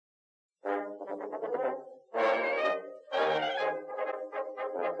Today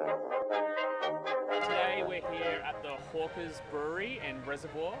we're here at the Hawkers Brewery and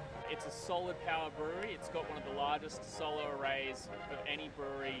Reservoir. It's a solar power brewery. It's got one of the largest solar arrays of any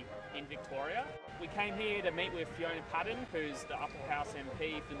brewery in Victoria. We came here to meet with Fiona Patten, who's the Upper House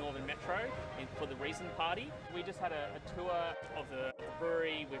MP for Northern Metro, for the recent party. We just had a tour of the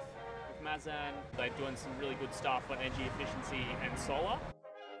brewery with Mazan. They're doing some really good stuff on energy efficiency and solar.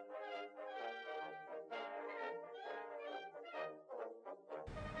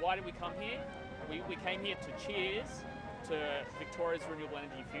 Why did we come here? We came here to cheers to Victoria's renewable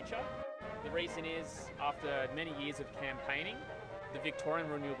energy future. The reason is, after many years of campaigning, the Victorian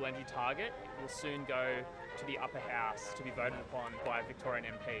renewable energy target will soon go to the upper house to be voted upon by Victorian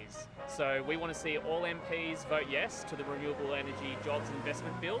MPs. So we want to see all MPs vote yes to the Renewable Energy Jobs and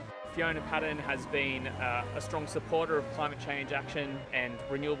Investment Bill. Fiona Patten has been a strong supporter of climate change action and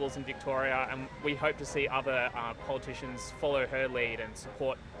renewables in Victoria, and we hope to see other politicians follow her lead and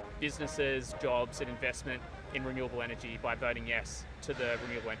support businesses, jobs and investment in renewable energy by voting yes to the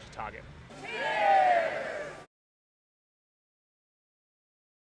renewable energy target.